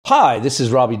Hi, this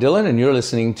is Robbie Dillon, and you're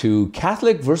listening to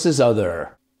Catholic versus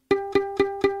Other.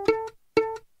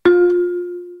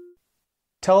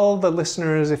 Tell the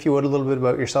listeners, if you would, a little bit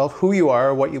about yourself, who you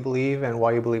are, what you believe, and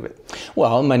why you believe it.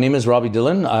 Well, my name is Robbie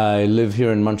Dillon. I live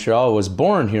here in Montreal. I was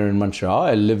born here in Montreal.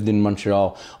 I lived in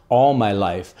Montreal all my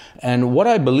life. And what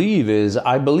I believe is,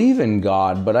 I believe in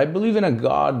God, but I believe in a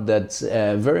God that's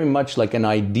very much like an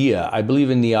idea. I believe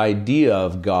in the idea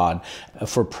of God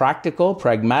for practical,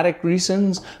 pragmatic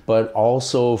reasons, but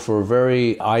also for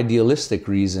very idealistic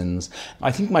reasons.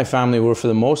 I think my family were, for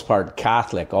the most part,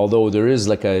 Catholic, although there is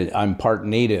I'm part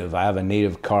native. I have a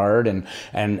native card,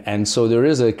 and so there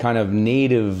is a kind of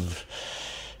native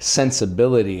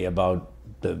sensibility about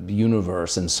the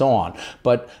universe and so on.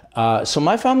 But so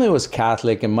my family was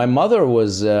Catholic, and my mother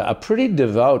was a pretty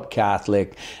devout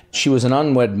Catholic. She was an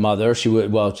unwed mother.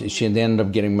 She ended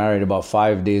up getting married about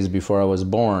 5 days before I was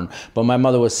born. But my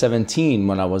mother was 17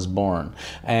 when I was born,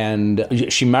 and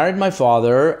she married my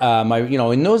father.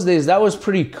 In those days that was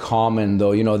pretty common,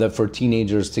 though. That for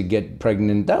teenagers to get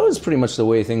pregnant, that was pretty much the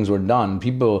way things were done.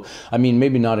 People,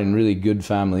 maybe not in really good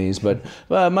families, but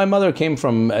my mother came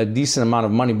from a decent amount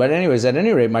of money. But anyways, at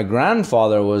any rate, my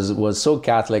grandfather was so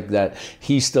Catholic that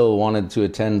he still wanted to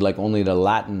attend only the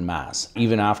Latin Mass,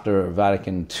 even after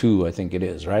Vatican II, I think it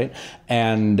is, right?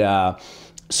 And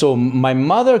so my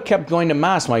mother kept going to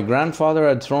Mass. My grandfather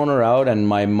had thrown her out, and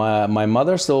my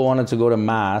mother still wanted to go to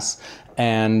Mass.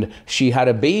 And she had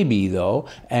a baby, though,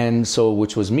 and so,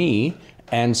 which was me.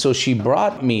 And so she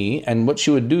brought me, and what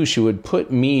she would do, she would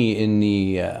put me in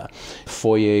the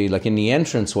foyer, in the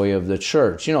entranceway of the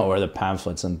church, where the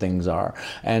pamphlets and things are.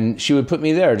 And she would put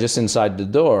me there, just inside the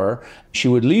door. She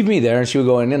would leave me there, and she would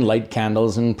go in and light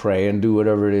candles and pray and do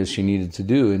whatever it is she needed to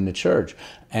do in the church.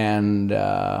 And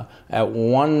at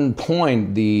one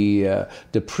point, the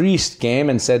priest came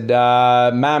and said,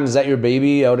 "Ma'am, is that your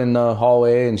baby out in the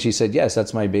hallway?" And she said, "Yes,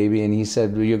 that's my baby." And he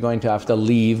said, "Well, you're going to have to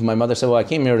leave." My mother said, "Well, I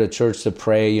came here to church to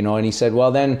pray, And he said, "Well,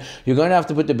 then you're going to have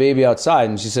to put the baby outside."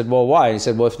 And she said, "Well, why?" And he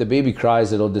said, "Well, if the baby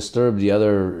cries, it'll disturb the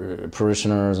other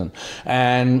parishioners."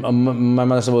 And my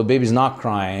mother said, "Well, the baby's not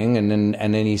crying." And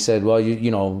then he said, "Well,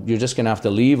 you're just going to have to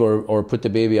leave or put the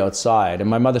baby outside." And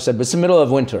my mother said, "But it's the middle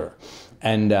of winter."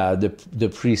 And the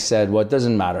priest said, "Well, it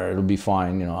doesn't matter. It'll be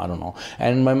fine. I don't know."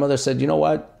 And my mother said, "You know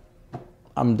what?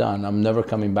 I'm done. I'm never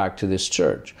coming back to this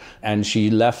church." And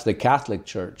she left the Catholic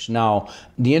Church. Now,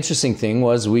 the interesting thing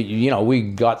was we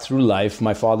got through life.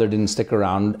 My father didn't stick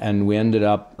around, and we ended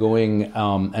up going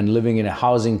and living in a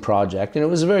housing project. And it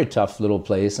was a very tough little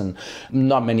place, and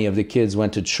not many of the kids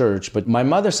went to church. But my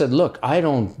mother said, "Look, I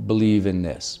don't believe in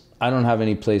this. I don't have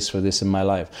any place for this in my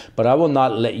life. But I will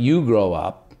not let you grow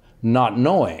up not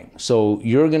knowing. So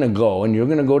you're going to go, and you're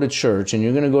going to go to church, and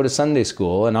you're going to go to Sunday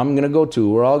school, and I'm going to go too.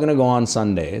 We're all going to go on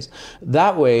Sundays.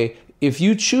 That way, if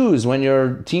you choose when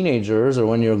you're teenagers or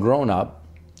when you're grown up,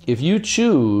 if you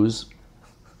choose..."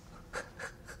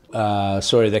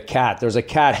 Sorry, the cat. There's a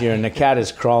cat here, and the cat is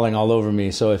crawling all over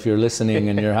me. So if you're listening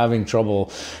and you're having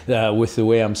trouble with the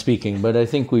way I'm speaking, but I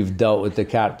think we've dealt with the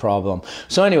cat problem.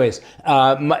 So anyways,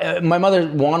 my mother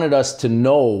wanted us to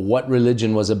know what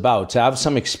religion was about, to have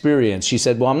some experience. She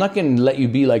said, "Well, I'm not going to let you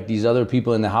be like these other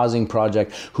people in the housing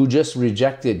project who just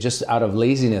reject it just out of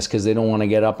laziness because they don't want to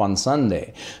get up on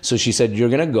Sunday." So she said, "You're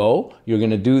going to go, you're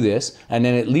going to do this, and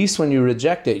then at least when you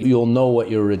reject it, you'll know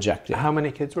what you're rejecting." How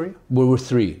many kids were you? We were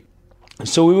 3.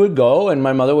 So we would go, and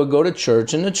my mother would go to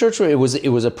church, and the church, it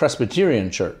was a Presbyterian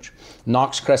church,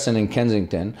 Knox Crescent in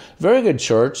Kensington. Very good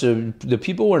church. The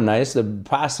people were nice. The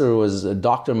pastor was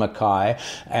Dr. Mackay,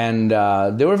 and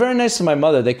they were very nice to my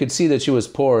mother. They could see that she was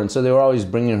poor, and so they were always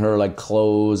bringing her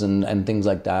clothes and things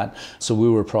like that. So we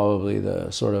were probably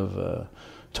the sort of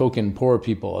token poor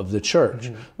people of the church.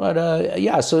 Mm-hmm.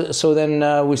 But so then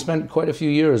we spent quite a few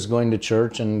years going to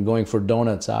church and going for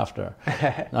donuts after.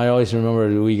 I always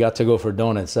remember we got to go for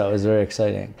donuts. That was very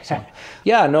exciting.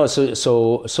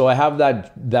 So so I have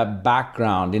that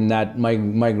background in that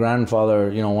my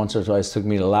grandfather, once or twice took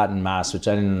me to Latin Mass, which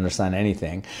I didn't understand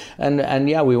anything. And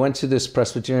we went to this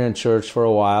Presbyterian church for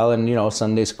a while, and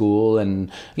Sunday school,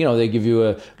 and they give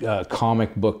you a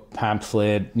comic book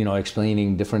pamphlet,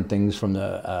 explaining different things from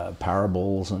the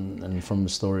parables and from the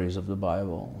stories of the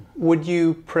Bible. Would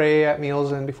you pray at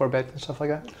meals and before bed and stuff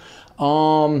like that?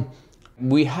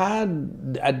 We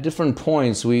had at different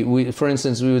points. We for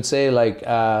instance, we would say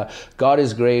God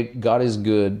is great, God is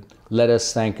good. Let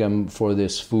us thank Him for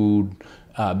this food.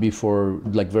 Before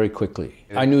very quickly.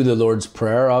 I knew the Lord's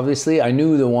Prayer, obviously. I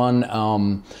knew the one.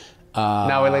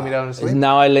 Now I lay me down to sleep?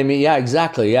 Now I lay me, yeah,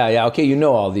 exactly. Yeah. Okay, you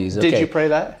know all these. Okay. Did you pray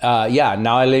that? Yeah,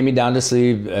 now I lay me down to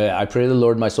sleep. I pray the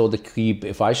Lord my soul to keep.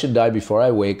 If I should die before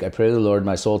I wake, I pray the Lord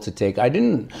my soul to take.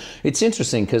 It's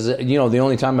interesting because, the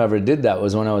only time I ever did that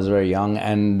was when I was very young.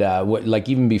 And like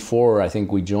even before, I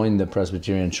think we joined the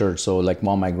Presbyterian church. So like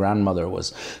while my grandmother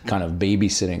was kind of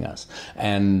babysitting us.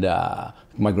 And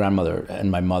my grandmother and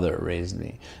my mother raised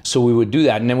me. So we would do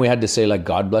that. And then we had to say like,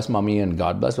 God bless mommy and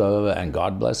God bless blah, blah, blah, and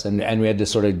God bless. And we had to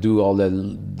sort of do all the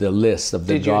list of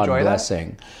the God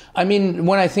blessing. That? I mean,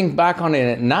 when I think back on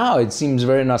it now, it seems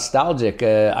very nostalgic.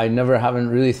 I haven't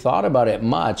really thought about it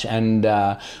much. And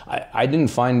I didn't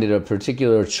find it a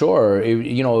particular chore.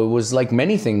 It was like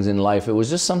many things in life. It was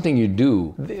just something you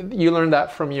do. You learned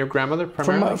that from your grandmother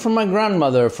primarily? From my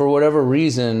grandmother, for whatever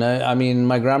reason. I mean,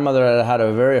 my grandmother had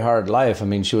a very hard life. I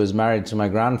mean, she was married to my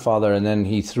grandfather, and then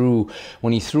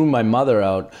when he threw my mother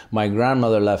out, my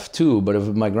grandmother left too. But if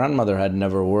my grandmother had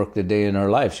never worked a day in her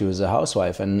life, she was a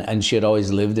housewife, and she had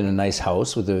always lived in a nice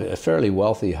house with a fairly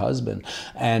wealthy husband.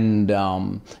 And,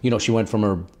 she went from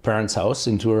her parents' house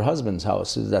into her husband's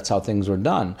house. That's how things were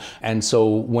done. And so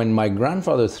when my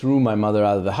grandfather threw my mother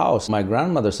out of the house, my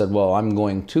grandmother said, well, I'm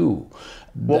going too.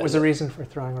 What was the reason for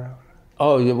throwing her out?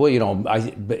 Oh, well,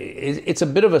 it's a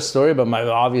bit of a story, but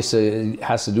obviously it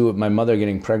has to do with my mother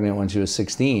getting pregnant when she was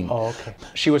 16. Oh, okay.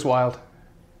 She was wild.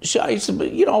 I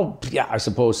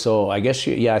suppose so. I guess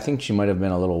I think she might have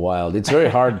been a little wild. It's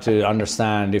very hard to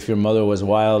understand if your mother was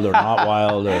wild or not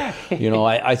wild. Or,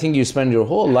 I think you spend your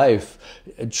whole life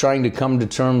trying to come to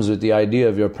terms with the idea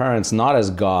of your parents, not as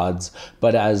gods,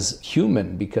 but as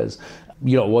human, because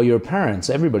your parents,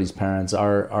 everybody's parents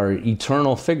are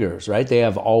eternal figures, right? They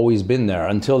have always been there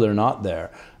until they're not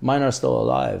there. Mine are still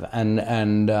alive.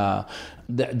 And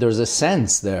there's a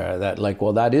sense there that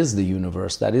that is the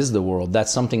universe, that is the world.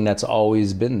 That's something that's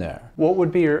always been there. What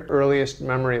would be your earliest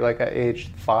memory, like at age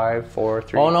 5, 4,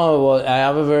 3? Oh, no, well, I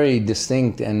have a very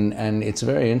distinct, and it's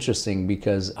very interesting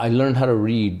because I learned how to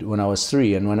read when I was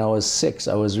 3, and when I was 6,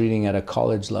 I was reading at a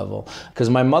college level. Because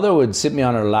my mother would sit me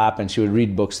on her lap and she would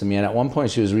read books to me, and at one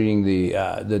point she was reading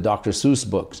the Dr. Seuss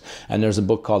books, and there's a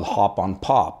book called Hop on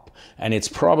Pop. And it's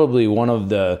probably one of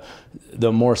the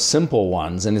more simple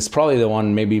ones, and it's probably the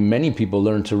one maybe many people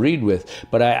learn to read with.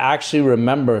 But I actually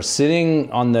remember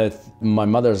sitting on my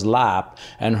mother's lap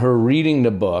and her reading the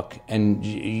book, and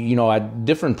at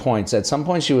different points. At some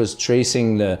point she was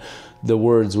tracing the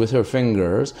words with her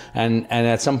fingers, and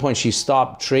at some point she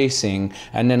stopped tracing,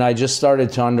 and then I just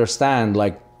started to understand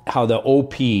how the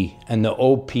OP and the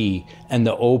OP and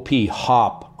the OP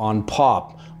hop on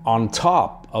pop on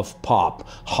top of pop,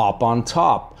 hop on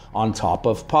top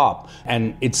of pop.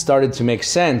 And it started to make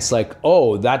sense,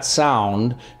 that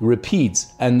sound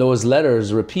repeats and those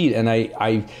letters repeat. And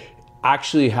I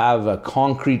actually have a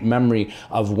concrete memory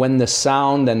of when the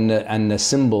sound and the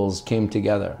symbols came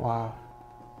together. Wow.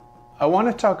 I want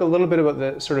to talk a little bit about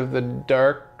the sort of the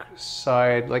dark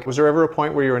side. Was there ever a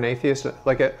point where you were an atheist,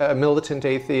 like a militant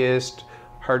atheist,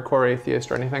 hardcore atheist,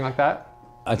 or anything like that?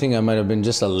 I think I might have been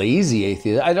just a lazy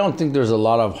atheist. I don't think there's a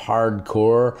lot of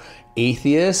hardcore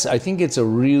atheists. I think it's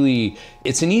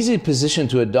an easy position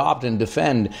to adopt and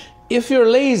defend if you're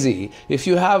lazy, if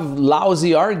you have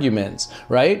lousy arguments,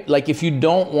 right? If you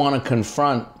don't want to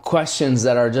confront questions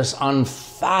that are just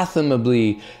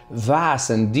unfathomably vast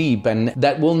and deep and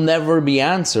that will never be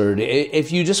answered.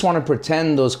 If you just want to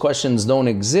pretend those questions don't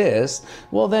exist,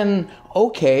 well then,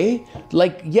 okay,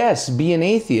 yes, be an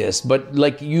atheist,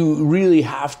 but you really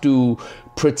have to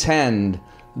pretend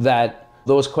that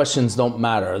those questions don't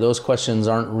matter. Those questions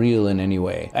aren't real in any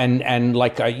way. And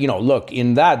look,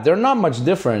 in that, they're not much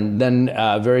different than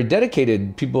very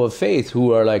dedicated people of faith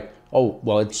who are oh,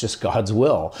 well, it's just God's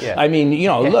will. Yeah. I mean,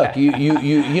 look,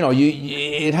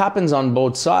 it happens on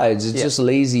both sides. It's just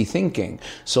lazy thinking.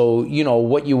 So,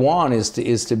 what you want is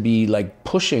to be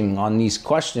pushing on these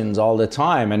questions all the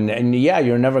time. And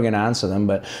you're never going to answer them.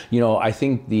 But, I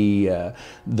think the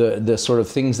sort of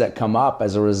things that come up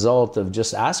as a result of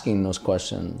just asking those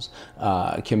questions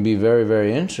can be very,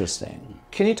 very interesting.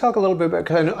 Can you talk a little bit about,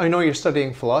 because I know you're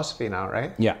studying philosophy now,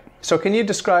 right? Yeah. So can you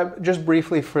describe just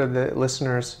briefly for the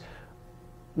listeners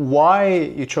why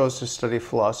you chose to study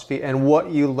philosophy and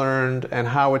what you learned and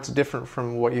how it's different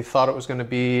from what you thought it was going to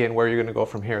be and where you're going to go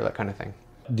from here, that kind of thing?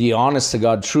 The honest to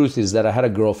God truth is that I had a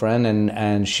girlfriend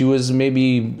and she was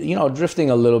maybe, drifting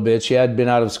a little bit. She had been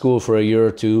out of school for a year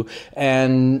or two,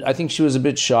 and I think she was a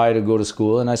bit shy to go to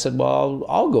school. And I said, well,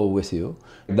 I'll go with you.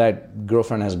 That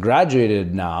girlfriend has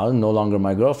graduated now, no longer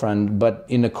my girlfriend. But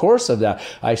in the course of that,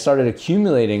 I started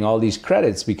accumulating all these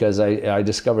credits because I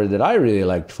discovered that I really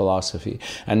liked philosophy.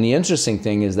 And the interesting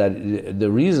thing is that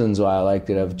the reasons why I liked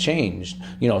it have changed.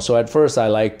 So at first I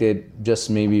liked it just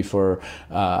maybe for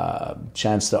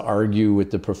chance to argue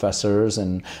with the professors,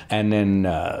 and then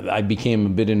I became a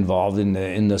bit involved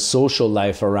in the social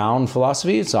life around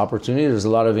philosophy. It's opportunity. There's a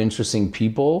lot of interesting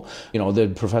people,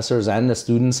 the professors and the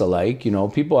students alike,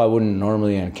 people I wouldn't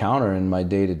normally encounter in my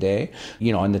day-to-day,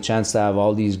 and the chance to have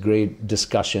all these great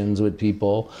discussions with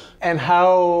people. And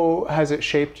how has it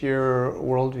shaped your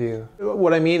worldview?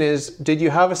 What I mean is, did you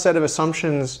have a set of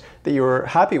assumptions that you were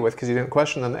happy with because you didn't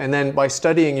question them, and then by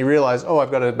studying you realize,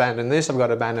 I've got to abandon this, I've got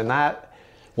to abandon that?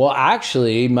 Well,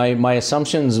 actually, my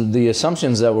assumptions, the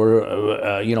assumptions that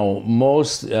were,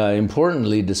 most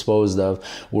importantly disposed of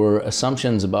were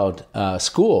assumptions about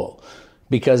school.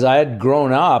 Because I had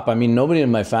grown up, nobody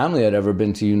in my family had ever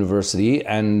been to university,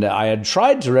 and I had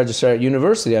tried to register at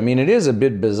university. It is a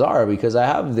bit bizarre because I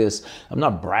have this, I'm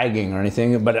not bragging or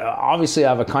anything, but obviously I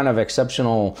have a kind of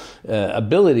exceptional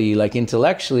ability, like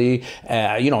intellectually,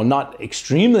 not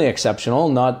extremely exceptional,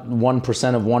 not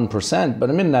 1% of 1%, but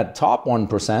I'm in that top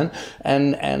 1%.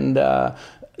 And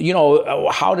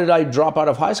how did I drop out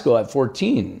of high school at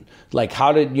 14? Like,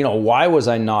 why was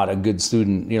I not a good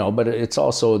student? But it's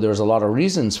also, there's a lot of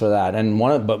reasons for that. And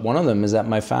one of them is that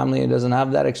my family doesn't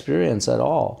have that experience at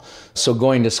all. So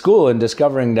going to school and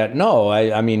discovering that,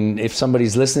 if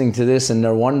somebody's listening to this and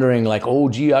they're wondering like,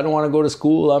 I don't want to go to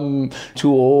school, I'm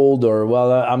too old, or,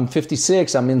 I'm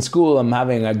 56, I'm in school, I'm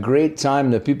having a great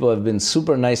time. The people have been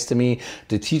super nice to me.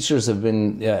 The teachers have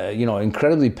been,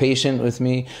 incredibly patient with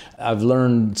me. I've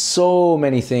learned so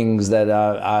many things that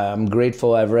I'm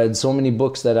grateful. I've read so many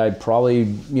books that I probably,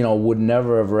 would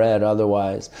never have read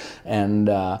otherwise. And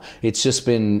it's just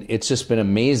been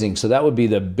amazing. So that would be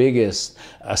the biggest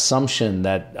assumption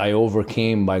that I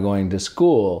overcame by going to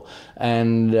school.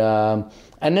 And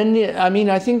then,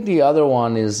 I think the other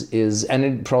one is, and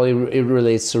it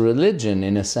relates to religion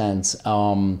in a sense,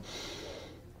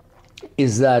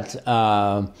 is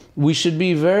that we should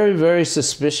be very, very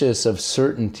suspicious of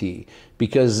certainty,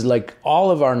 because like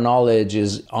all of our knowledge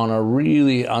is on a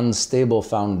really unstable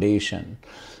foundation.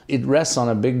 It rests on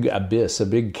a big abyss, a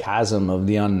big chasm of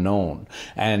the unknown.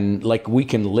 And like we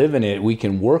can live in it, we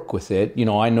can work with it.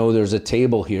 I know there's a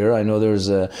table here. I know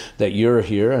that you're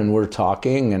here and we're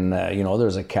talking, and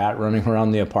there's a cat running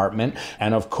around the apartment.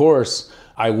 And of course,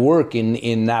 I work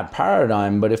in that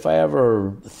paradigm, but if I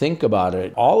ever think about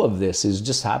it, all of this is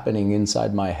just happening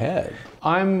inside my head.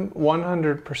 I'm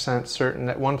 100% certain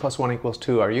that 1 + 1 =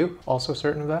 2. Are you also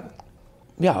certain of that?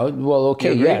 Yeah, well,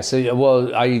 okay, yes.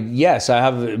 Well, yes, I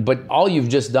have, but all you've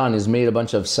just done is made a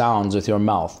bunch of sounds with your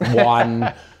mouth.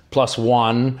 1 +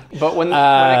 1. But when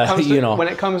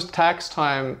it comes tax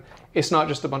time, it's not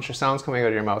just a bunch of sounds coming out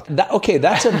of your mouth.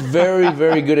 That's a very,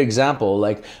 very good example.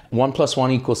 Like 1 +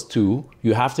 1 = 2.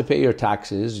 You have to pay your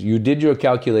taxes. You did your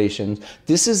calculations.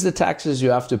 This is the taxes you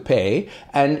have to pay.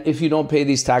 And if you don't pay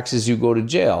these taxes, you go to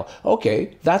jail.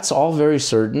 Okay, that's all very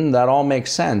certain. That all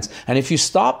makes sense. And if you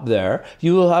stop there,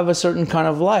 you will have a certain kind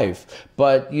of life.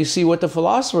 But you see, what the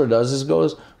philosopher does is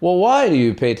goes, well, why do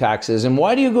you pay taxes? And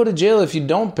why do you go to jail if you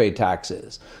don't pay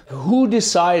taxes? Who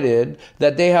decided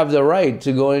that they have the right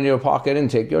to go in your pocket and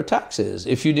take your taxes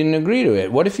if you didn't agree to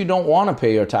it? What if you don't want to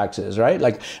pay your taxes, right?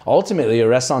 Like, ultimately, it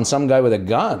rests on some guy with a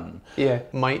gun. Yeah,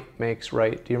 might makes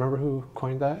right. Do you remember who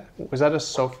coined that? Was that a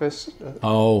sophist?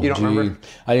 Oh, you don't remember?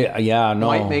 No.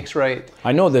 Might makes right.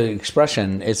 I know the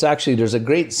expression. It's actually, there's a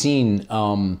great scene.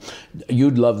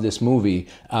 You'd love this movie,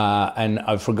 and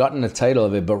I've forgotten the title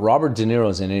of it, but Robert De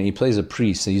Niro's in it. He plays a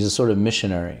priest. He's a sort of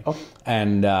missionary. Oh.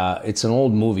 And it's an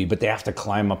old movie, but they have to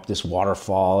climb up this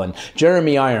waterfall. And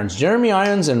Jeremy Irons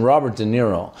and Robert De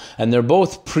Niro, and they're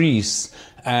both priests.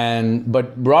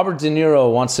 But Robert De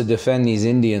Niro wants to defend these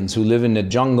Indians who live in the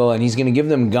jungle, and he's going to give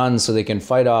them guns so they can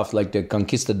fight off like the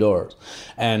conquistadors.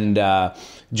 And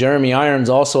Jeremy Irons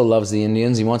also loves the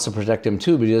Indians. He wants to protect them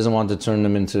too, but he doesn't want to turn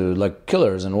them into like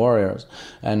killers and warriors.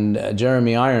 And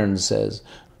Jeremy Irons says,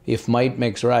 if might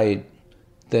makes right,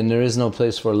 then there is no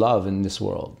place for love in this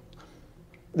world.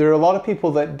 There are a lot of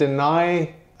people that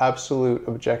deny absolute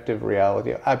objective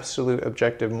reality, absolute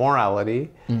objective morality,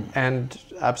 and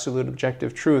absolute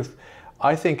objective truth.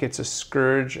 I think it's a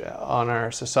scourge on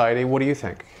our society. What do you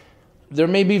think? There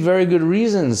may be very good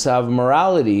reasons to have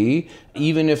morality,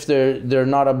 even if they're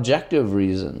not objective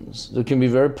reasons. There can be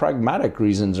very pragmatic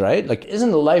reasons, right? Like,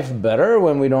 isn't life better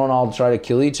when we don't all try to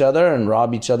kill each other and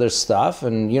rob each other's stuff?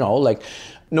 And, like...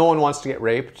 No one wants to get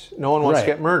raped. No one wants to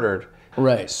get murdered.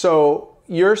 Right. So...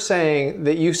 you're saying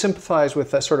that you sympathize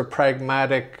with that sort of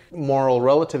pragmatic moral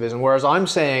relativism, whereas I'm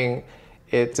saying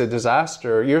it's a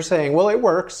disaster. You're saying, well, it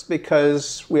works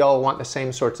because we all want the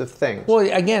same sorts of things. Well,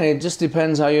 again, it just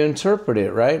depends how you interpret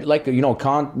it, right? Like,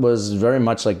 Kant was very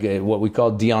much like what we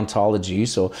call deontology.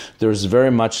 So there's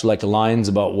very much like lines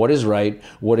about what is right,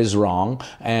 what is wrong.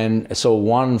 And so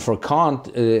one for Kant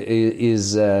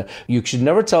is you should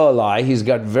never tell a lie. He's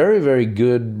got very, very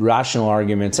good rational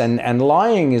arguments. And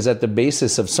lying is at the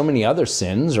basis of so many other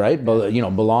sins, right?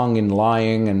 Belong in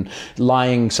lying, and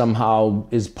lying somehow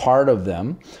is part of them.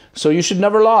 So you should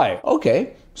never lie.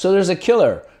 Okay, so there's a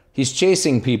killer. He's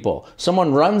chasing people.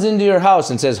 Someone runs into your house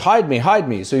and says, hide me, hide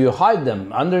me. So you hide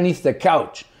them underneath the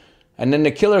couch. And then the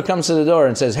killer comes to the door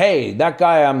and says, hey, that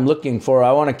guy I'm looking for,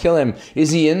 I want to kill him. Is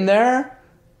he in there?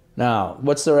 Now,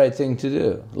 what's the right thing to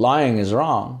do? Lying is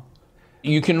wrong.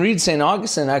 You can read St.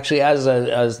 Augustine actually as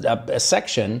a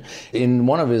section in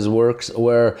one of his works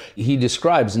where he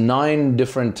describes 9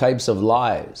 different types of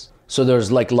lies. So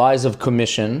there's like lies of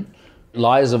commission,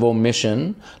 lies of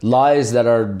omission, lies that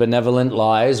are benevolent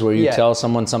lies where you tell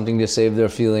someone something to save their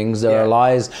feelings. There are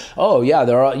lies.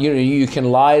 You can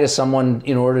lie to someone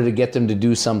in order to get them to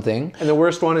do something. And the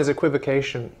worst one is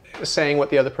equivocation, saying what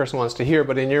the other person wants to hear,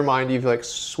 but in your mind you've like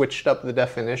switched up the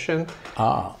definition.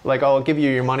 Like, I'll give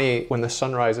you your money when the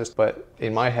sun rises, but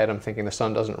in my head I'm thinking the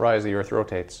sun doesn't rise, the earth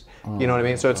rotates. You know what I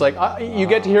mean? So it's like you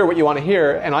get to hear what you want to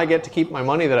hear, and I get to keep my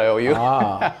money that I owe you.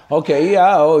 Okay,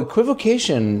 yeah.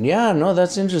 Equivocation. Yeah, no,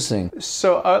 that's interesting.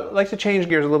 So I'd like to change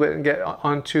gears a little bit and get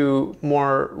onto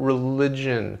more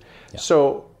religion. Yeah.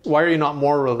 So why are you not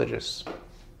more religious?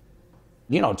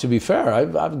 To be fair,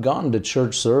 I've gone to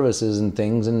church services and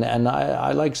things, and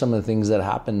I like some of the things that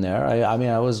happen there.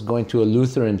 I was going to a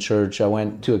Lutheran church. I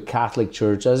went to a Catholic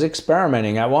church. I was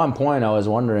experimenting. At one point, I was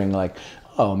wondering, like,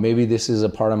 oh, maybe this is a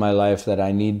part of my life that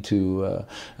I need to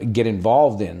get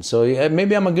involved in. So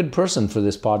maybe I'm a good person for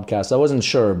this podcast. I wasn't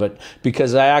sure, but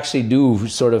because I actually do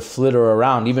sort of flitter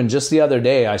around. Even just the other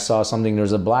day, I saw something,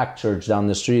 there's a black church down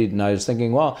the street, and I was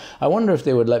thinking, well, I wonder if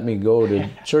they would let me go to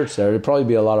church there. It'd probably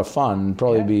be a lot of fun,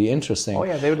 probably be interesting. Oh,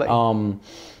 yeah, they would let you.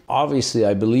 Obviously,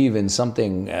 I believe in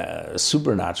something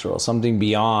supernatural, something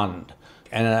beyond.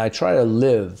 And I try to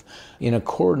live in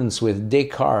accordance with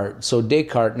Descartes. So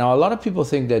Descartes, now a lot of people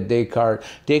think that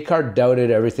Descartes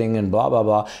doubted everything and blah, blah,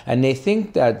 blah. And they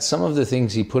think that some of the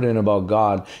things he put in about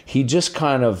God, he just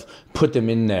kind of put them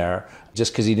in there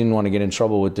just because he didn't want to get in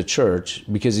trouble with the church,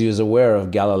 because he was aware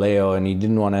of Galileo and he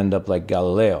didn't want to end up like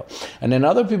Galileo. And then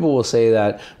other people will say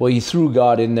that, well, he threw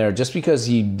God in there just because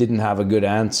he didn't have a good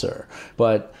answer.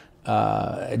 But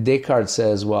Descartes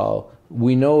says, well,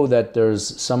 we know that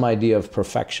there's some idea of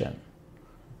perfection,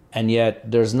 and yet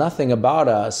there's nothing about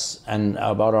us and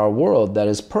about our world that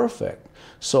is perfect.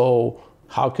 So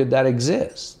how could that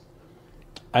exist?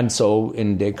 And so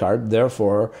in Descartes,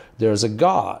 therefore, there's a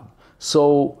God.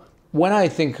 So when I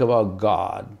think about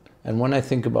God and when I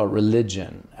think about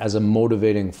religion as a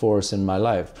motivating force in my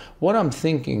life, what I'm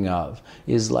thinking of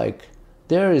is like,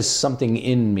 there is something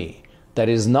in me that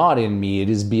is not in me. It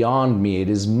is beyond me. It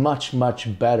is much,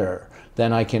 much better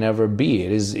than I can ever be.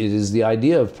 It is the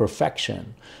idea of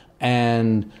perfection.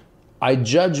 And I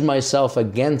judge myself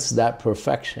against that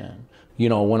perfection.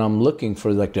 When I'm looking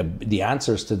for like the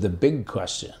answers to the big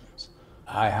questions,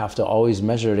 I have to always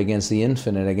measure it against the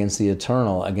infinite, against the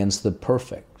eternal, against the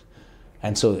perfect.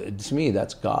 And so to me,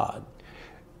 that's God.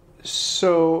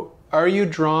 So are you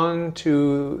drawn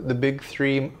to the big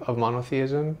 3 of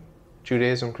monotheism?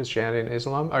 Judaism, Christianity, and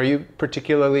Islam? Are you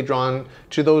particularly drawn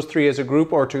to those 3 as a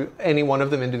group, or to any one of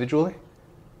them individually?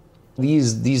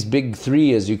 These big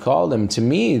 3, as you call them, to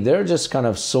me, they're just kind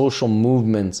of social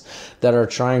movements that are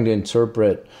trying to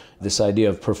interpret this idea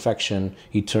of perfection,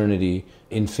 eternity,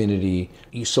 infinity.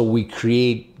 So we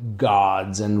create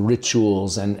gods and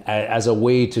rituals and as a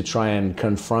way to try and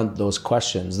confront those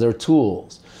questions. They're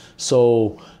tools.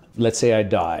 So let's say I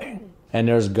die, and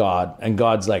there's God, and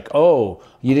God's like, oh,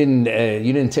 you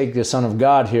didn't take the Son of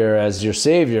God here as your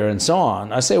Savior, and so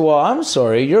on. I say, well, I'm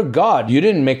sorry, you're God. You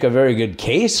didn't make a very good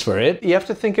case for it. You have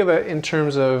to think of it in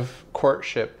terms of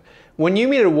courtship. When you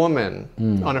meet a woman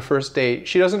on a first date,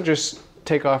 she doesn't just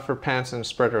take off her pants and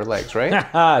spread her legs, right?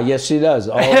 Yes, she does,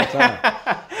 all the time.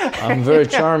 I'm a very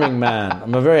charming man.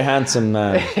 I'm a very handsome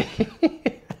man.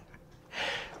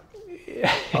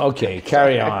 Okay,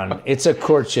 carry on. It's a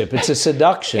courtship. It's a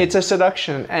seduction. It's a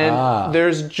seduction. And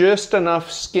there's just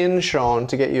enough skin shown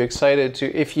to get you excited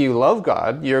to, if you love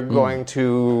God, you're going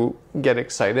to get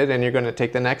excited and you're going to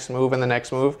take the next move and the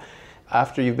next move.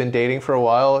 After you've been dating for a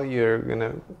while, you're going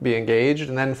to be engaged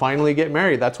and then finally get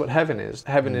married. That's what heaven is.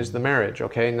 Heaven is the marriage,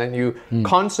 okay? And then you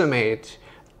consummate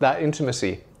that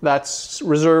intimacy. That's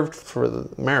reserved for the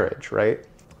marriage, right?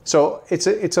 So it's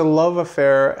a love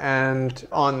affair, and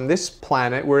on this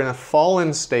planet, we're in a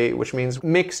fallen state, which means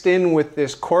mixed in with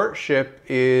this courtship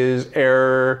is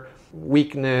error,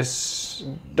 weakness,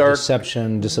 dark...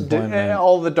 Deception, disappointment.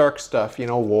 All the dark stuff,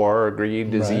 war,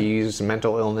 greed, disease,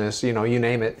 mental illness, you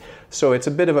name it. So it's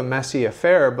a bit of a messy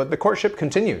affair, but the courtship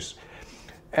continues.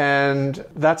 And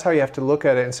that's how you have to look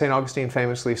at it. And St. Augustine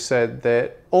famously said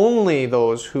that only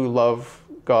those who love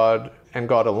God and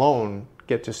God alone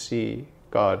get to see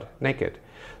God naked.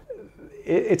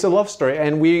 It's a love story,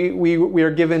 and we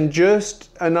are given just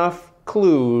enough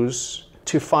clues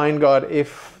to find God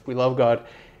if we love God.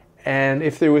 And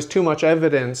if there was too much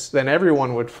evidence, then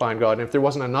everyone would find God. And if there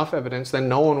wasn't enough evidence, then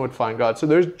no one would find God. So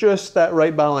there's just that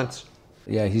right balance.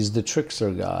 Yeah, he's the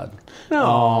trickster God.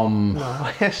 No,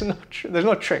 there's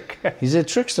no trick. He's a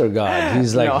trickster God.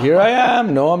 He's like, here I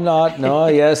am. No, I'm not. No,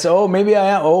 yes. Oh, maybe I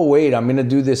am. Oh, wait, I'm going to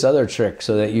do this other trick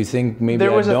so that you think maybe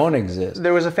I don't exist.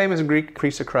 There was a famous Greek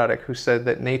pre-Socratic who said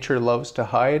that nature loves to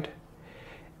hide.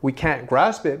 We can't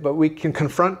grasp it, but we can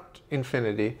confront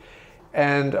infinity.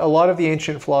 And a lot of the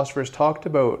ancient philosophers talked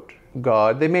about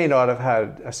God. They may not have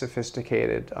had a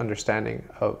sophisticated understanding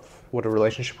of what a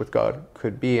relationship with God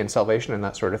could be and salvation and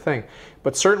that sort of thing.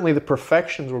 But certainly the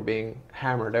perfections were being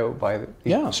hammered out by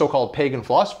the so-called pagan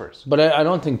philosophers. But I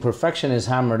don't think perfection is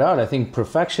hammered out. I think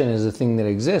perfection is a thing that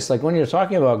exists. Like when you're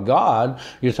talking about God,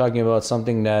 you're talking about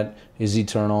something that is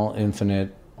eternal,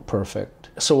 infinite,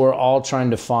 perfect. So we're all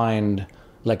trying to find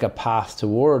like a path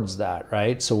towards that,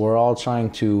 right? So we're all trying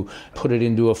to put it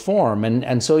into a form.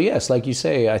 And so, yes, like you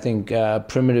say, I think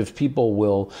primitive people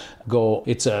will go,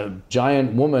 it's a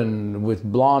giant woman with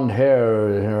blonde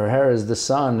hair, her hair is the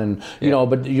sun, and,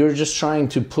 but you're just trying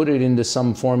to put it into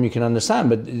some form you can understand.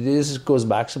 But this goes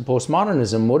back to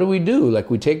postmodernism. What do?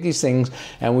 Like we take these things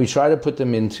and we try to put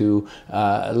them into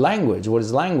language. What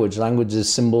is language? Language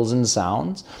is symbols and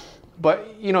sounds. But,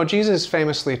 Jesus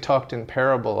famously talked in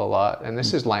parable a lot, and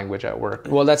this is language at work.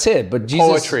 Well, that's it. But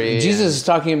Jesus is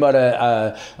talking about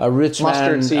a rich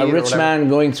man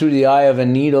going through the eye of a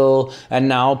needle, and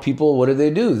now people, what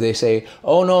do? They say,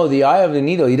 oh no, the eye of the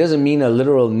needle. He doesn't mean a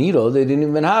literal needle. They didn't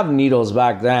even have needles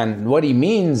back then. What he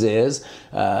means is,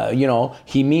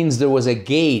 he means there was a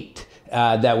gate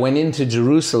that went into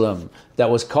Jerusalem that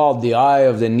was called the Eye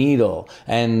of the Needle,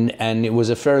 and it was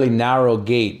a fairly narrow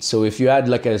gate. So if you had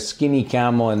like a skinny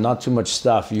camel and not too much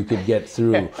stuff, you could get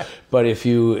through. But if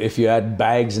you had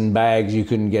bags and bags, you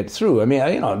couldn't get through. I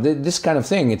mean, this kind of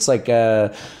thing. It's like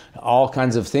all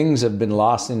kinds of things have been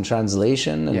lost in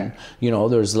translation, and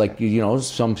there's like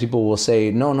some people will say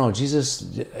no,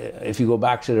 Jesus. If you go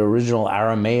back to the original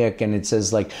Aramaic, and it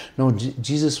says like no,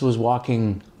 Jesus was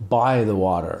walking by the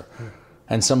water.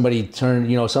 And somebody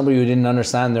somebody who didn't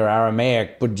understand their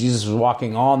Aramaic, but Jesus was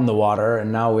walking on the water,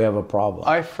 and now we have a problem.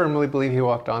 I firmly believe he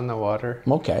walked on the water.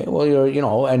 Okay, well,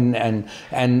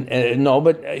 no,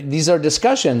 but these are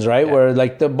discussions, right? Yeah. Where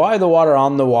like the by the water,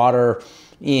 on the water,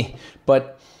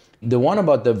 but the one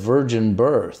about the virgin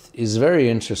birth is very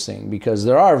interesting because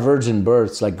there are virgin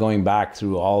births like going back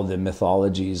through all the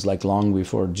mythologies like long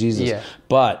before Jesus. Yeah.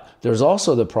 But there's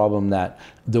also the problem that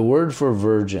the word for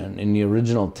virgin in the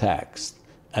original text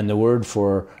and the word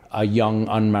for a young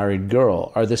unmarried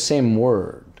girl are the same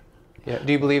word. Yeah.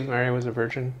 Do you believe Mary was a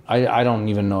virgin? I don't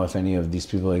even know if any of these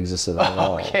people existed at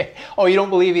all. Okay. Oh, you don't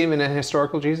believe even in a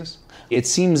historical Jesus? It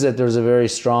seems that there's a very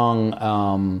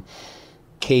strong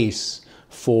case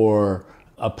for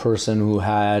a person who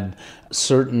had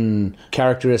certain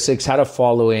characteristics, had a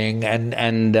following, and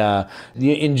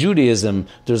in Judaism,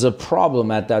 there's a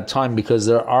problem at that time because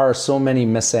there are so many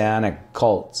messianic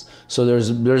cults. So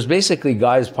there's basically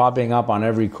guys popping up on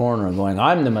every corner going,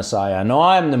 I'm the Messiah. No,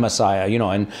 I'm the Messiah.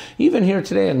 And even here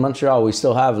today in Montreal, we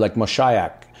still have like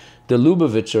Moshiach. The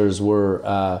Lubavitchers were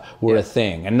a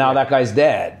thing, and now that guy's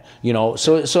dead.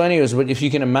 So anyways, but if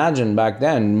you can imagine back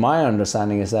then, my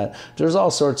understanding is that there's all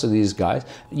sorts of these guys,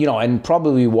 and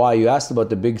probably why you asked about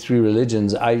the big three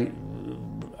religions, I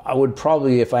would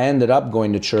probably, if I ended up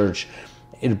going to church,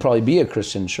 it'd probably be a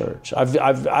Christian church.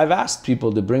 I've asked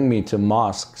people to bring me to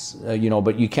mosques,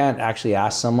 but you can't actually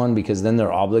ask someone because then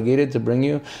they're obligated to bring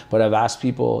you. But I've asked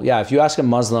people, if you ask a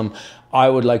Muslim, I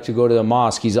would like to go to the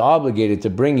mosque, he's obligated to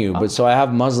bring you. But so I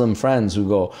have Muslim friends who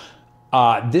go,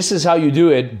 this is how you do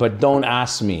it, but don't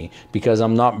ask me because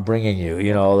I'm not bringing you,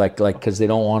 because they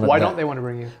don't want to. Why don't they want to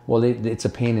bring you? Well, it's a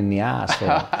pain in the ass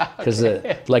because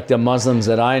like the Muslims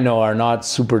that I know are not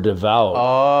super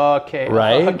devout. Okay.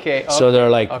 Right? Okay. So they're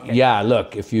like, yeah,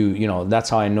 look, if that's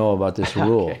how I know about this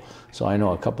rule. Okay. So I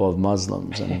know a couple of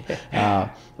Muslims, and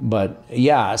but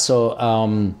yeah,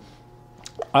 so.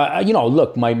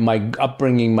 Look, my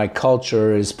upbringing, my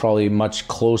culture is probably much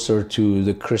closer to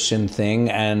the Christian thing,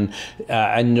 and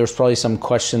there's probably some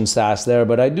questions to ask there,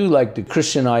 but I do like the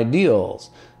Christian ideals.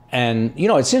 And,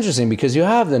 it's interesting because you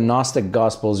have the Gnostic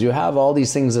Gospels, you have all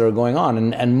these things that are going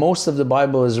on, and most of the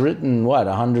Bible is written,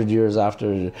 100 years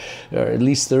after, or at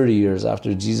least 30 years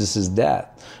after Jesus' death.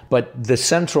 But the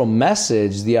central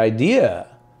message, the idea,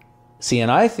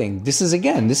 and I think this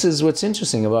is what's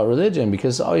interesting about religion,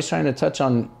 because it's always trying to touch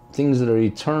on things that are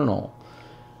eternal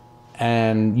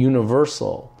and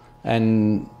universal.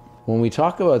 And when we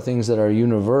talk about things that are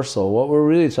universal, what we're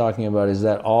really talking about is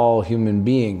that all human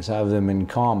beings have them in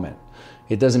common.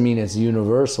 It doesn't mean it's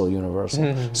universal.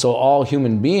 Mm-hmm. So all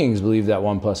human beings believe that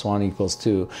 1 + 1 =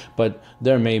 2, but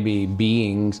there may be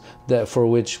beings that for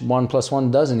which 1 + 1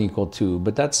 doesn't equal 2.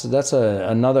 But that's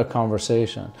another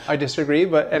conversation. I disagree,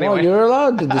 but anyway. Well, you're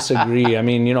allowed to disagree. I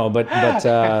mean,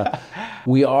 but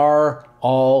we are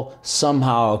all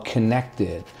somehow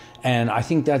connected. And I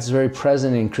think that's very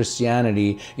present in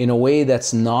Christianity in a way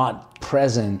that's not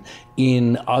present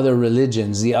in other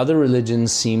religions. The other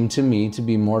religions seem to me to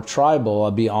be more tribal,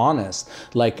 I'll be honest.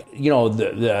 Like,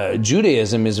 the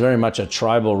Judaism is very much a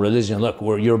tribal religion. Look,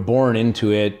 you're born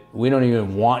into it. We don't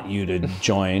even want you to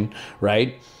join,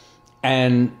 right?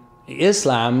 And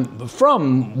Islam,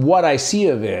 from what I see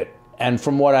of it, and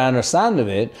from what I understand of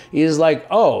it, is like,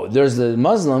 there's the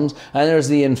Muslims and there's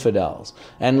the infidels.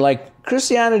 And like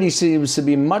Christianity seems to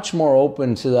be much more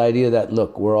open to the idea that,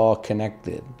 look, we're all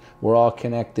connected. We're all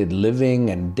connected,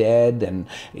 living and dead and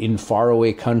in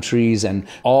faraway countries, and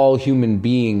all human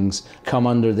beings come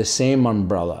under the same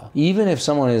umbrella. Even if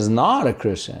someone is not a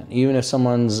Christian, even if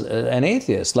someone's an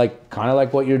atheist, kind of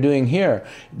like what you're doing here,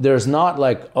 there's not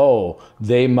like,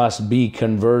 they must be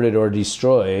converted or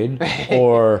destroyed,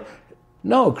 or...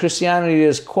 No, Christianity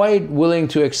is quite willing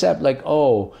to accept,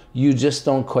 you just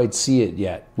don't quite see it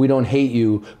yet. We don't hate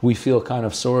you. We feel kind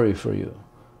of sorry for you.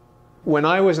 When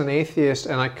I was an atheist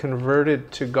and I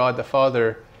converted to God the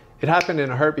Father, it happened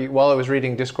in a heartbeat while I was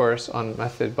reading Discourse on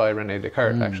Method by René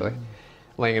Descartes, actually.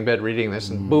 Laying in bed reading this,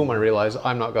 and boom, I realized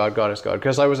I'm not God, God is God.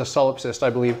 Because I was a solipsist,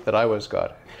 I believed that I was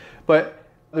God. But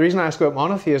the reason I ask about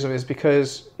monotheism is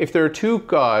because if there are two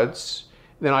gods,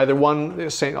 then either one,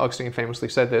 St. Augustine famously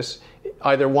said this,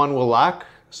 either one will lack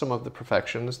some of the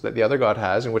perfections that the other God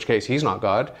has, in which case he's not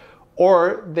God,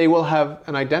 or they will have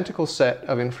an identical set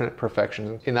of infinite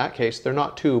perfections. In that case, they're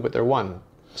not two, but they're one.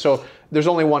 So there's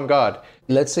only one God.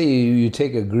 Let's say you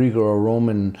take a Greek or a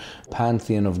Roman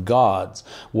pantheon of gods.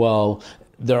 Well,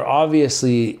 they're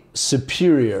obviously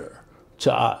superior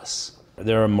to us.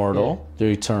 They're immortal,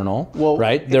 they're eternal,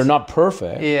 right? They're not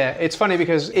perfect. Yeah, it's funny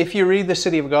because if you read The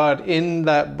City of God, in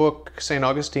that book, St.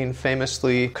 Augustine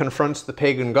famously confronts the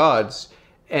pagan gods.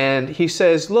 And he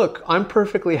says, look, I'm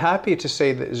perfectly happy to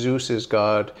say that Zeus is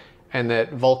God, and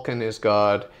that Vulcan is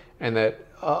God, and that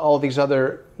all these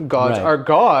other gods are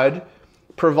God,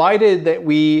 provided that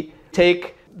we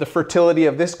take the fertility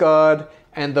of this God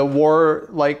and the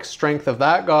warlike strength of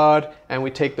that God, and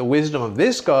we take the wisdom of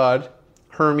this God,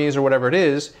 Hermes or whatever it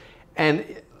is,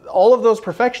 and all of those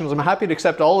perfections, I'm happy to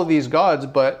accept all of these gods,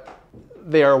 but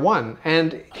they are one.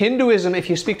 And Hinduism, if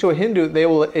you speak to a Hindu, they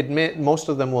will admit, most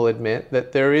of them will admit,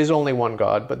 that there is only one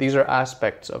God, but these are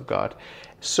aspects of God.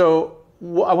 So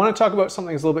I want to talk about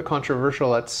something that's a little bit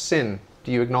controversial, that's sin.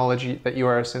 Do you acknowledge that you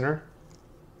are a sinner?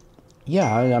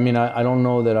 Yeah, I mean, I don't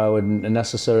know that I would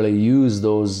necessarily use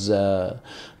those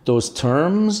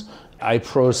terms. I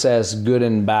process good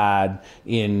and bad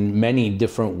in many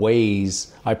different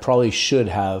ways. I probably should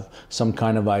have some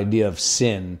kind of idea of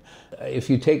sin. If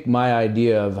you take my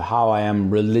idea of how I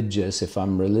am religious, if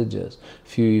I'm religious,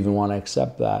 if you even want to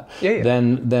accept that,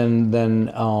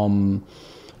 then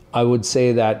I would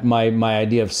say that my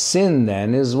idea of sin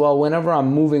then is, well, whenever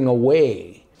I'm moving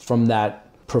away from that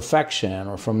perfection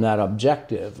or from that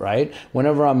objective, right?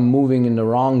 Whenever I'm moving in the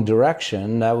wrong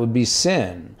direction, that would be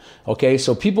sin. Okay,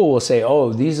 so people will say,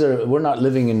 we're not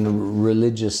living in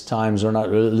religious times, we're not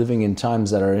living in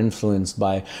times that are influenced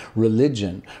by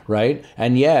religion, right?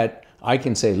 And yet, I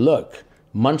can say, look,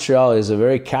 Montreal is a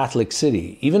very Catholic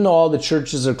city. Even though all the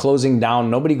churches are closing down,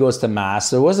 nobody goes to Mass.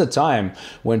 There was a time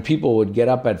when people would get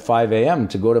up at 5 a.m.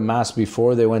 to go to Mass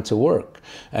before they went to work.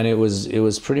 And it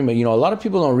was pretty much, a lot of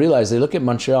people don't realize, they look at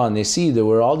Montreal and they see there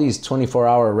were all these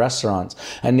 24-hour restaurants,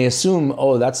 and they assume,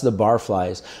 oh, that's the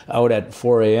barflies out at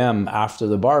 4 a.m. after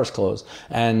the bars close.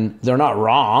 And they're not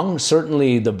wrong,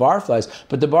 certainly the barflies,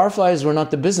 but the barflies were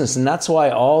not the business. And that's why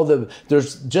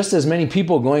there's just as many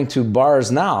people going to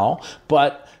bars now,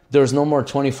 but there's no more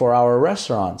 24-hour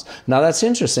restaurants. Now that's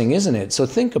interesting, isn't it? So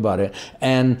think about it.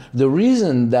 And the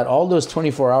reason that all those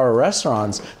 24-hour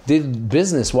restaurants did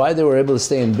business, why they were able to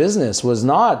stay in business, was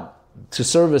not to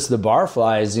service the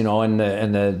barflies, and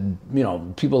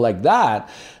the people like that.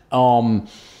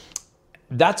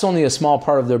 That's only a small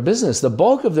part of their business. The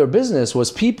bulk of their business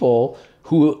was people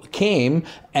who came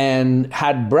and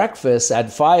had breakfast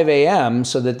at 5 a.m.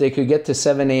 so that they could get to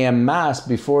 7 a.m. mass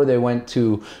before they went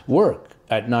to work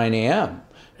at 9 a.m.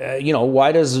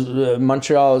 Why does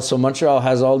Montreal? So Montreal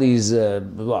has all these.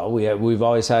 We've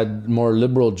always had more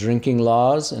liberal drinking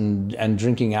laws and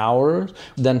drinking hours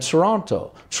than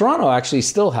Toronto. Toronto actually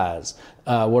still has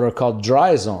what are called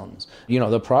dry zones.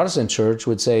 The Protestant church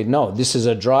would say, no, this is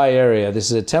a dry area.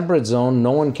 This is a temperate zone.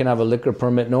 No one can have a liquor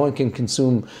permit. No one can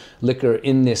consume liquor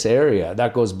in this area.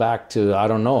 That goes back to, I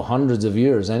don't know, hundreds of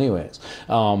years anyways.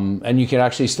 And you can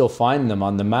actually still find them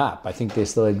on the map. I think they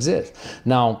still exist.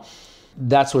 Now,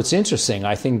 that's what's interesting.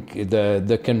 I think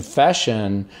the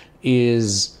confession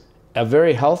is a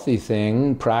very healthy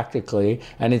thing practically,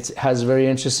 and it has very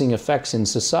interesting effects in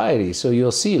society. So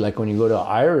you'll see, like when you go to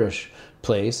Irish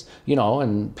place,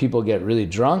 and people get really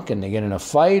drunk and they get in a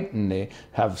fight and they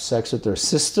have sex with their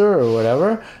sister or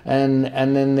whatever, and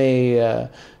then they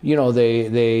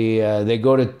they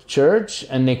go to church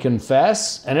and they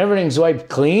confess and everything's wiped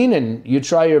clean, and you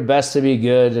try your best to be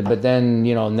good, but then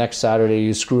next Saturday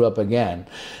you screw up again,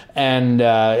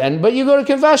 but you go to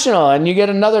confessional and you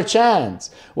get another chance.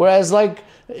 Whereas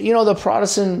the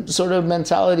Protestant sort of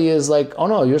mentality is like, oh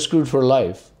no, you're screwed for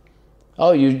life.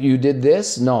 Oh, you did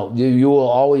this? No, you will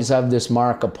always have this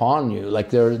mark upon you. Like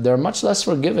they're much less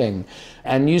forgiving,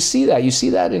 and you see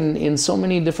that in so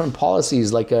many different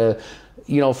policies. Like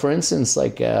for instance,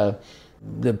 the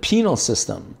penal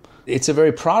system. It's a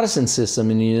very Protestant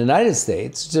system in the United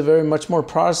States. It's a very much more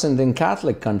Protestant than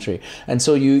Catholic country, and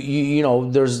so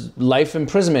there's life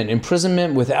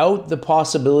imprisonment without the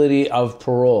possibility of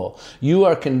parole. You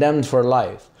are condemned for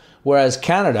life. Whereas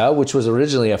Canada, which was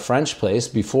originally a French place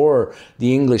before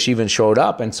the English even showed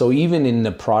up, and so even in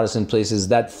the Protestant places,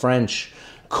 that French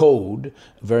code,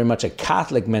 very much a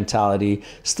Catholic mentality,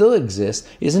 still exists.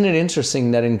 Isn't it interesting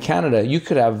that in Canada, you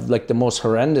could have the most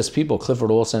horrendous people,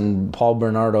 Clifford Olson, Paul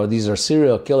Bernardo, these are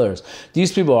serial killers.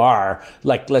 These people are,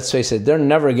 let's face it, they're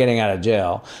never getting out of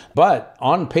jail. But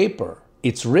on paper,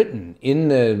 it's written in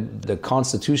the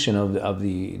constitution of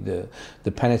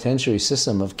the penitentiary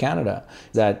system of Canada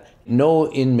that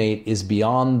no inmate is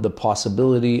beyond the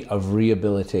possibility of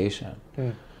rehabilitation.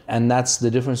 Mm. And that's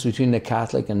the difference between the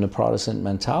Catholic and the Protestant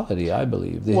mentality, I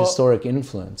believe, the historic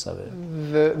influence of it.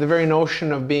 The very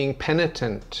notion of being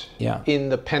penitent in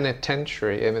the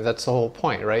penitentiary, I mean, that's the whole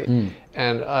point, right? Mm.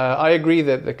 And I agree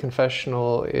that the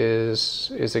confessional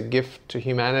is a gift to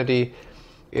humanity.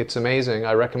 It's amazing.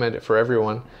 I recommend it for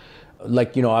everyone.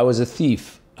 I was a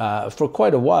thief for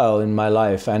quite a while in my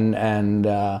life, and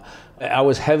I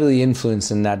was heavily influenced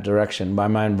in that direction by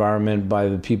my environment, by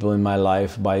the people in my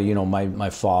life, by my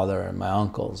father and my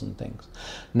uncles and things.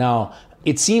 Now,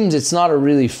 it seems it's not a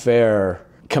really fair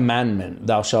commandment,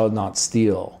 thou shalt not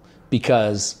steal,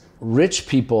 because rich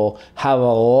people have a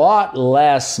lot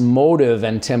less motive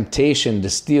and temptation to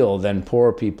steal than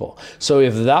poor people. So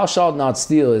if thou shalt not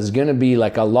steal is going to be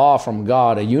like a law from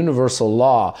God, a universal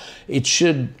law, it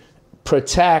should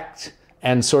protect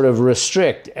and sort of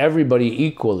restrict everybody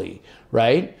equally,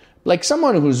 right? Like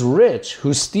someone who's rich,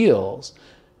 who steals,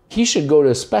 he should go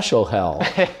to special hell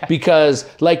because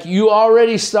you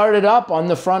already started up on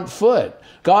the front foot.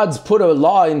 God's put a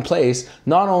law in place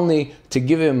not only to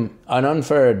give him an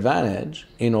unfair advantage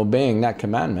in obeying that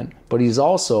commandment, but he's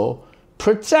also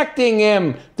protecting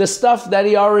him, the stuff that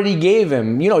he already gave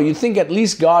him. You'd think at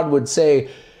least God would say,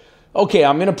 okay,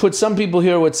 I'm going to put some people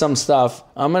here with some stuff.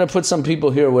 I'm going to put some people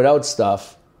here without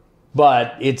stuff,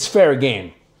 but it's fair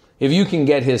game. If you can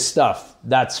get his stuff,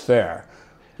 that's fair.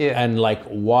 Yeah. And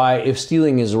why, if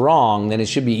stealing is wrong, then it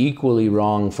should be equally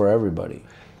wrong for everybody.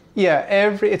 Yeah,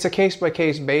 it's a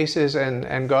case-by-case basis,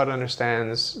 and God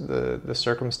understands the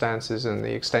circumstances and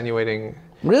the extenuating.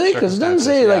 Really? Because it doesn't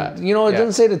say it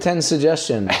doesn't say the 10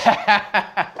 suggestions.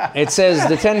 It says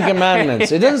the 10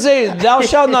 commandments. It doesn't say thou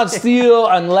shalt not steal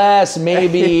unless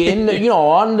maybe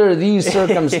under these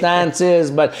circumstances,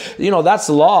 but that's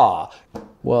law.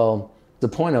 Well, The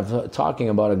point of talking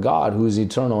about a God who's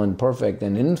eternal and perfect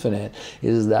and infinite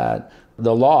is that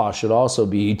the law should also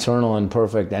be eternal and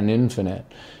perfect and infinite.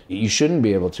 You shouldn't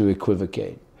be able to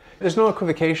equivocate. There's no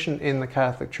equivocation in the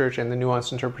Catholic Church and the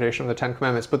nuanced interpretation of the Ten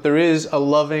Commandments, but there is a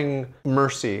loving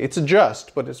mercy. It's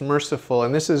just, but it's merciful,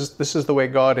 and this is the way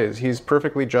God is. He's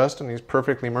perfectly just and he's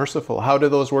perfectly merciful. How do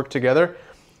those work together?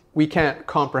 We can't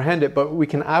comprehend it, but we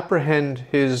can apprehend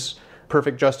his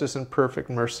perfect justice and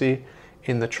perfect mercy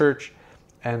in the Church.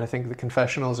 And I think the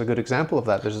confessional is a good example of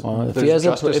that. If he has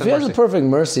a perfect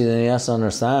mercy, then he has to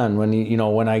understand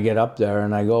when I get up there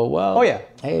and I go, well, oh yeah,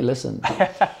 hey, listen.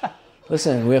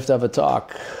 Listen, we have to have a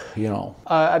talk,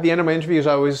 At the end of my interviews,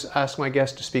 I always ask my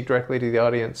guests to speak directly to the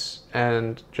audience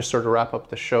and just sort of wrap up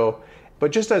the show.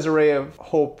 But just as a ray of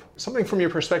hope, something from your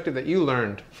perspective that you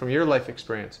learned from your life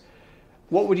experience,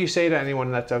 what would you say to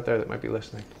anyone that's out there that might be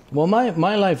listening? Well,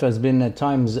 my life has been at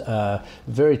times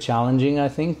very challenging, I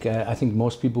think. I think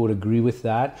most people would agree with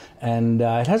that. And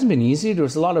it hasn't been easy. There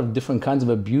was a lot of different kinds of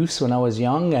abuse when I was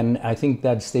young, and I think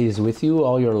that stays with you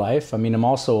all your life. I mean, I'm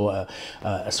also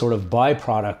a sort of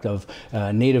byproduct of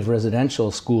native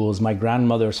residential schools. My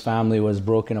grandmother's family was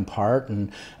broken apart,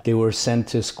 and they were sent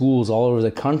to schools all over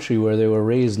the country where they were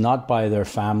raised not by their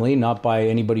family, not by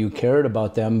anybody who cared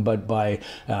about them, but by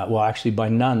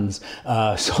nuns.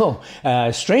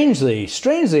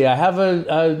 Strangely, I have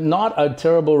a not a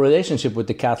terrible relationship with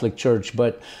the Catholic Church,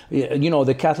 but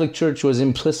the Catholic Church was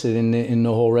implicit in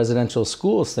the whole residential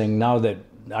schools thing. Now that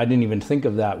I didn't even think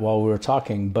of that while we were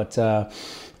talking, but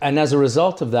and as a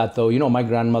result of that, though, my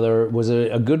grandmother was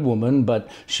a good woman, but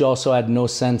she also had no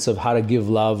sense of how to give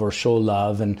love or show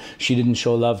love, and she didn't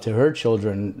show love to her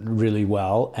children really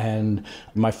well. And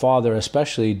my father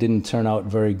especially didn't turn out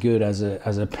very good as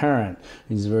a parent.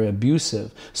 He's very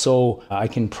abusive. So I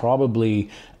can probably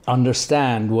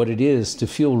understand what it is to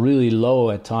feel really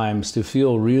low at times, to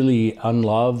feel really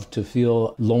unloved, to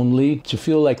feel lonely, to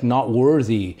feel like not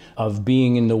worthy of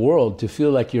being in the world, to feel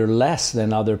like you're less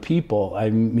than other people. I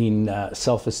mean,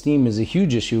 self-esteem is a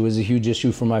huge issue. It was a huge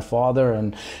issue for my father,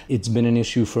 and it's been an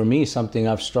issue for me, something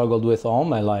I've struggled with all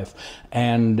my life.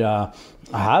 And I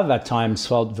have at times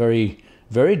felt very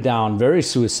down, very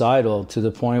suicidal, to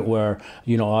the point where,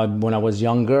 when I was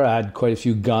younger, I had quite a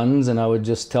few guns, and I would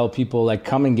just tell people, like,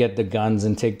 come and get the guns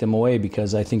and take them away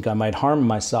because I think I might harm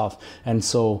myself. And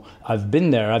so I've been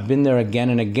there again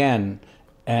and again.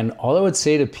 And all I would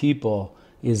say to people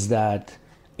is that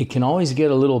it can always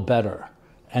get a little better.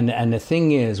 And the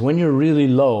thing is, when you're really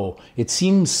low, it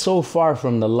seems so far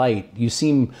from the light. You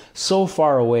seem so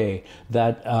far away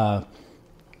that,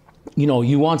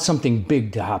 you want something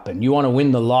big to happen. You want to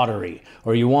win the lottery,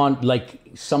 or you want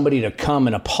somebody to come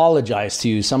and apologize to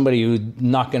you, somebody who's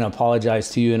not going to apologize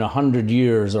to you in 100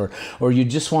 years, or you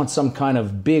just want some kind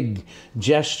of big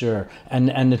gesture.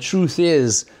 And the truth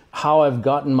is, how I've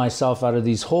gotten myself out of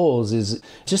these holes is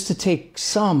just to take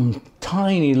some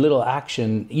tiny little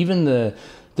action, even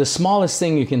the smallest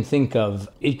thing you can think of.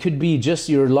 It could be just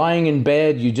you're lying in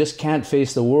bed, you just can't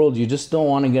face the world, you just don't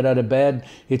want to get out of bed.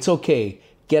 It's okay.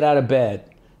 Get out of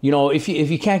bed. If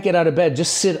you can't get out of bed,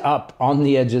 just sit up on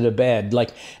the edge of the bed.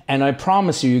 And I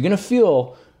promise you're going to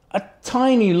feel a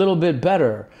tiny little bit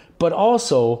better. But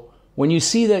also, when you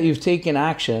see that you've taken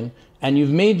action and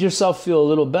you've made yourself feel a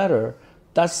little better,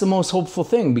 that's the most hopeful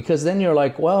thing, because then you're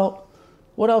like, well,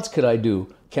 what else could I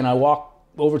do? Can I walk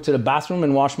over to the bathroom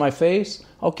and wash my face?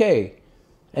 Okay.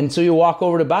 And so you walk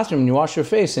over to the bathroom and you wash your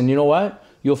face, and you know what?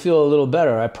 You'll feel a little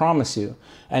better, I promise you.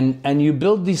 And you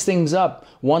build these things up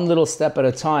one little step at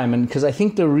a time. And because I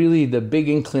think the big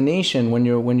inclination when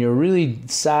you're really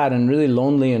sad and really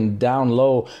lonely and down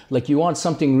low, like you want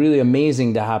something really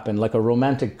amazing to happen, like a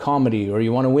romantic comedy, or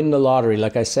you want to win the lottery,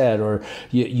 like I said, or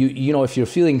if you're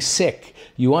feeling sick,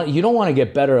 you don't want to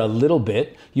get better a little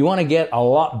bit. You want to get a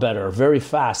lot better very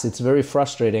fast. It's very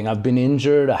frustrating. I've been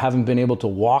injured. I haven't been able to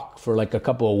walk for like a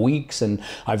couple of weeks, and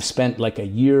I've spent like a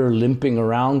year limping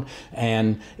around,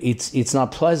 and it's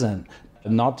not pleasant.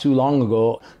 Not too long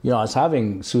ago, I was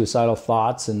having suicidal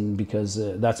thoughts, and because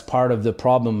that's part of the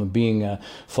problem of being a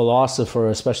philosopher,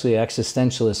 especially an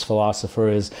existentialist philosopher,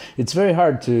 is it's very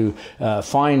hard to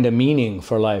find a meaning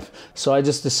for life. So I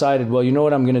just decided, well, you know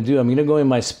what I'm going to do? I'm going to go in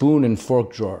my spoon and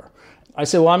fork drawer. I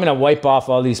said, well, I'm going to wipe off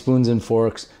all these spoons and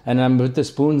forks, and I'm going to put the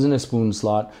spoons in the spoon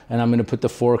slot, and I'm going to put the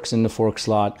forks in the fork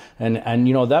slot. And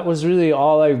that was really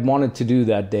all I wanted to do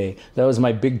that day. That was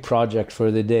my big project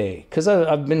for the day, because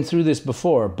I've been through this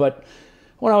before. But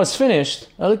when I was finished,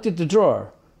 I looked at the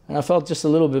drawer, and I felt just a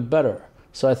little bit better.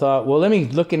 So I thought, well, let me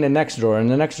look in the next drawer. And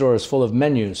the next drawer is full of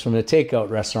menus from the takeout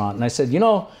restaurant. And I said,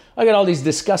 I got all these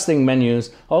disgusting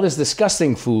menus, all this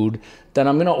disgusting food that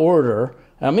I'm going to order.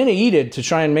 And I'm going to eat it to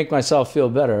try and make myself feel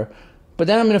better. But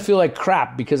then I'm going to feel like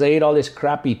crap because I ate all this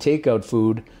crappy takeout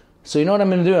food. So you know what I'm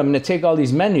going to do? I'm going to take all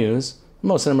these menus.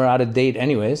 Most of them are out of date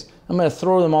anyways. I'm going to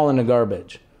throw them all in the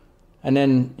garbage. And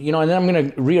then, and then I'm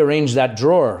going to rearrange that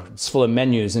drawer. It's full of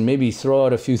menus and maybe throw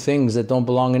out a few things that don't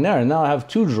belong in there. And now I have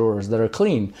 2 drawers that are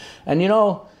clean. And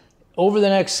over the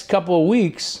next couple of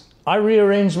weeks, I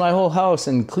rearranged my whole house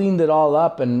and cleaned it all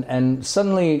up. And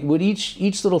suddenly with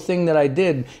each little thing that I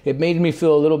did, it made me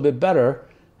feel a little bit better.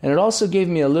 And it also gave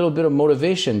me a little bit of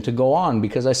motivation to go on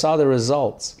because I saw the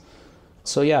results.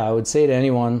 So yeah, I would say to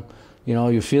anyone,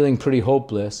 you're feeling pretty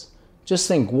hopeless. Just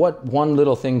think, what one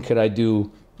little thing could I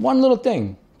do? One little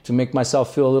thing to make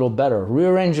myself feel a little better.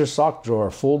 Rearrange your sock drawer,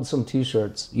 fold some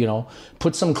t-shirts,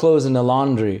 put some clothes in the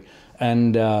laundry.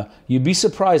 And you'd be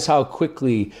surprised how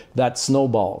quickly that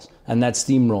snowballs and that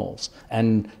steamrolls.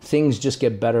 And things just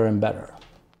get better and better.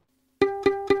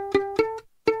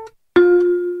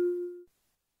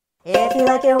 If you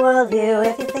like your worldview,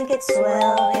 if you think it's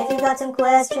swell, if you got some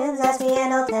questions, ask me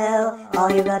and I'll tell.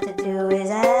 All you got to do is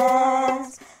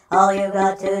ask. All you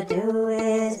got to do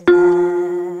is